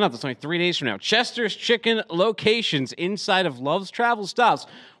 that's coming up. That's only 3 days from now. Chester's Chicken locations inside of Love's Travel Stops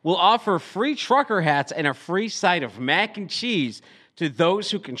will offer free trucker hats and a free side of mac and cheese to those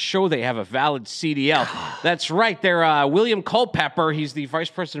who can show they have a valid CDL. That's right. They're William Culpepper. He's the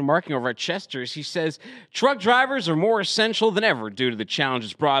vice president of marketing over at Chester's. He says truck drivers are more essential than ever due to the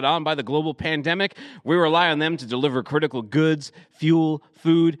challenges brought on by the global pandemic. We rely on them to deliver critical goods, fuel,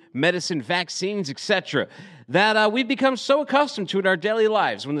 food, medicine, vaccines, etc. that we've become so accustomed to in our daily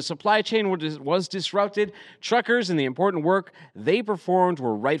lives. When the supply chain was disrupted, truckers and the important work they performed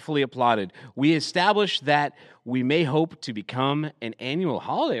were rightfully applauded. We established that we may hope to become an annual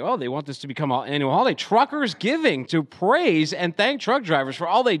holiday. Well, they want this to become an annual holiday. Truckers giving to praise and thank truck drivers for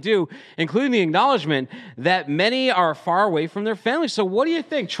all they do, including the acknowledgement that many are far away from their families. So what do you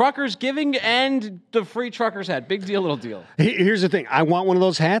think? Truckers giving and the free truckers hat. Big deal, little deal. Here's the thing. I want one of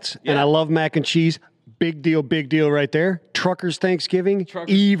those hats, and I love mac and cheese. Big deal right there. Truckers Thanksgiving,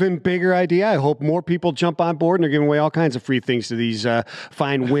 even bigger idea. I hope more people jump on board, and they're giving away all kinds of free things to these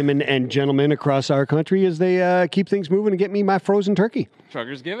fine women and gentlemen across our country as they keep things moving and get me my frozen turkey.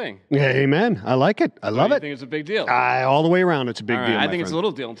 Truckers giving. Amen. I like it. I love it. I think it's a big deal. All the way around, it's a big deal. I think it's a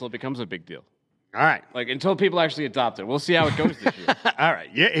little deal until it becomes a big deal. All right. Like, until people actually adopt it. We'll see how it goes this year. All right.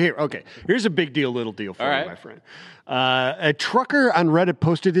 Yeah, here. Okay. Here's a big deal, little deal for you, my friend. A trucker on Reddit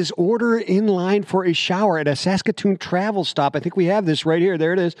posted his order in line for a shower at a Saskatoon travel stop. I think we have this right here.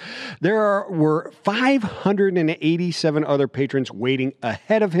 There it is. There were 587 other patrons waiting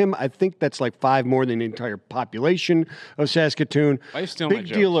ahead of him. I think that's like 5 more than the entire population of Saskatoon. Why are you stealing my big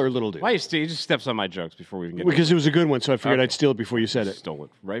jokes? Deal or little deal? Why are you stealing? He just steps on my jokes before we even get Because it was a good one, so I figured I'd steal it before you said it. Stole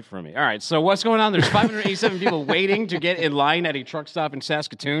it right from me. All right, so what's going on? There's 587 people waiting to get in line at a truck stop in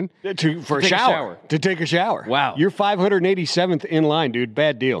Saskatoon for a shower. To take a shower. Wow. You're 587th in line, dude.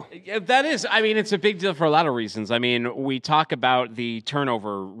 Bad deal. Yeah, that is, I mean, it's a big deal for a lot of reasons. I mean, we talk about the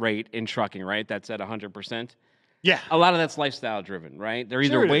turnover rate in trucking, right? That's at 100%. Yeah. A lot of that's lifestyle driven, right? They're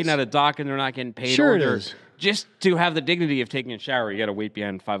either waiting at a dock and they're not getting paid, or they're just to have the dignity of taking a shower, you got to wait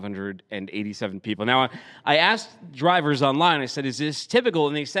behind 587 people. Now, I asked drivers online, I said, is this typical?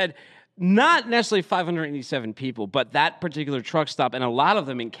 And they said, not necessarily 587 people, but that particular truck stop, and a lot of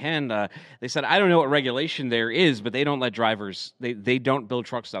them in Canada, they said, I don't know what regulation there is, but they don't let drivers, they don't build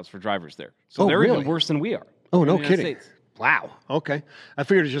truck stops for drivers there. So they're even worse than we are. Oh, no kidding. Wow. Okay. I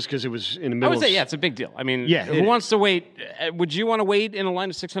figured it was just because it was in the middle. I would say, yeah, it's a big deal. I mean, yeah, who wants to wait? Would you want to wait in a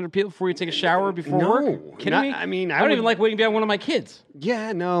line of 600 people before you take a shower before work? Kidding me? I mean, I don't even like waiting behind one of my kids.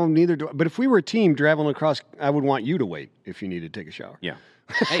 Yeah, no, neither do I. But if we were a team traveling across, I would want you to wait if you needed to take a shower. Yeah.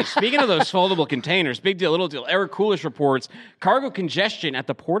 Hey, speaking of those foldable containers, big deal, little deal. Eric Coolish reports cargo congestion at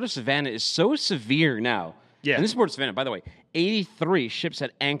the Port of Savannah is so severe now. Yeah. And this is Port of Savannah, by the way, 83 ships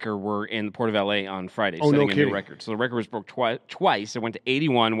at anchor were in the Port of LA on Friday, setting a new record. So the record was broke twice. It went to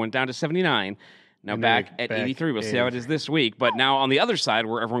 81, went down to 79. Now back at 83. We'll see how it is this week. But now on the other side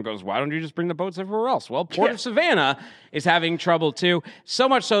where everyone goes, why don't you just bring the boats everywhere else? Well, Port of Savannah is having trouble too. So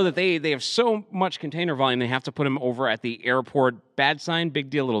much so that they have so much container volume, they have to put them over at the airport. Bad sign, big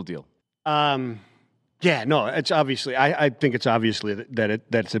deal, little deal. Yeah, no, it's obviously, I think it's obviously that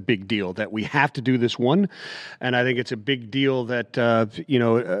it's a big deal that we have to do this one. And I think it's a big deal that,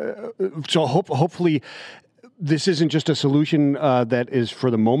 so hopefully this isn't just a solution that is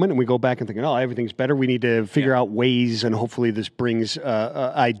for the moment and we go back and think, oh, everything's better. We need to figure out ways, and hopefully this brings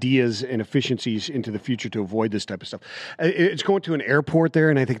ideas and efficiencies into the future to avoid this type of stuff. It's going to an airport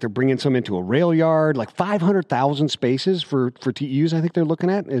there, and I think they're bringing some into a rail yard, like 500,000 spaces for TEUs I think they're looking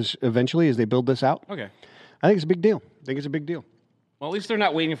at eventually as they build this out. Okay. I think it's a big deal. Well, at least they're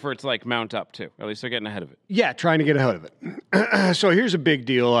not waiting for it to like mount up too. At least they're getting ahead of it. Yeah, trying to get ahead of it. So here's a big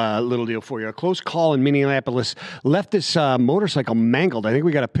deal, little deal for you. A close call in Minneapolis left this motorcycle mangled. I think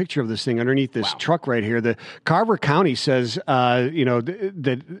we got a picture of this thing underneath this truck right here. The Carver County says,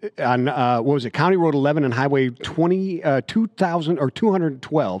 that on what was it, County Road 11 and Highway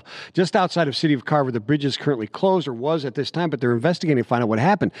 212, just outside of City of Carver, the bridge is currently closed or was at this time, but they're investigating to find out what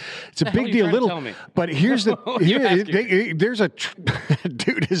happened. It's a big deal, little. But here's the there's a.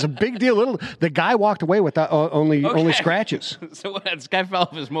 Dude, it's a big deal. Little, the guy walked away with only scratches. So this guy fell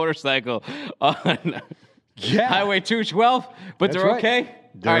off his motorcycle on Highway 212, but they're okay.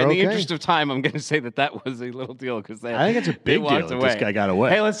 All right, in the interest of time, I'm going to say that was a little deal because I think it's a big deal that this guy got away.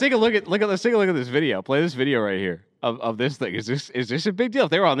 Hey, let's take a look at this video. Play this video right here of this thing. Is this a big deal?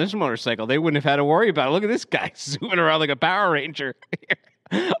 If they were on this motorcycle, they wouldn't have had to worry about it. Look at this guy zooming around like a Power Ranger.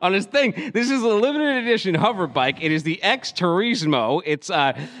 on his thing. This is a limited edition hover bike. It is the X Turismo.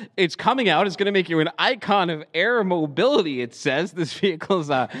 It's coming out. It's going to make you an icon of air mobility, it says. This vehicle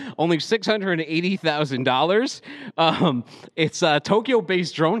is only $680,000. It's a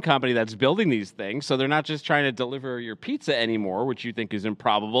Tokyo-based drone company that's building these things, so they're not just trying to deliver your pizza anymore, which you think is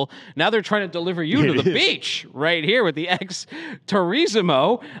improbable. Now they're trying to deliver you to the beach right here with the X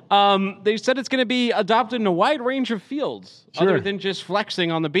Turismo. They said it's going to be adopted in a wide range of fields other than just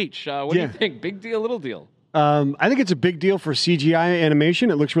flexing on the beach. What do you think? Big deal, little deal? I think it's a big deal for CGI animation.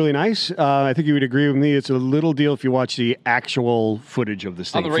 It looks really nice. I think you would agree with me. It's a little deal if you watch the actual footage of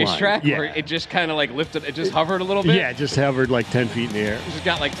this thing on the racetrack, where it just kind of like lifted, it just hovered a little bit. Yeah, it just hovered like 10 feet in the air. It just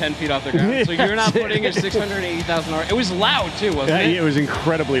got like 10 feet off the ground. So you're not putting a $680,000. It was loud too, wasn't it? It was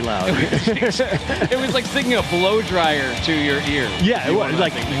incredibly loud. It was like sticking a blow dryer to your ear. Yeah, it was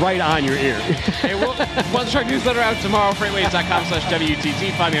like right on your ear. Hey, Wealth Truck newsletter out tomorrow.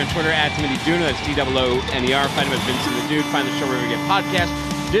 Freightwaves.com/WTT. Find me on Twitter at Timothy Duna. That's DOONER. Find him at Vincent the Dude. Find the show wherever you get podcasts.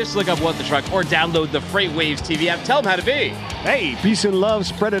 Just look up What the Truck or download the Freightwaves TV app. Tell them how to be. Hey, peace and love.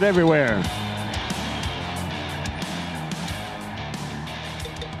 Spread it everywhere.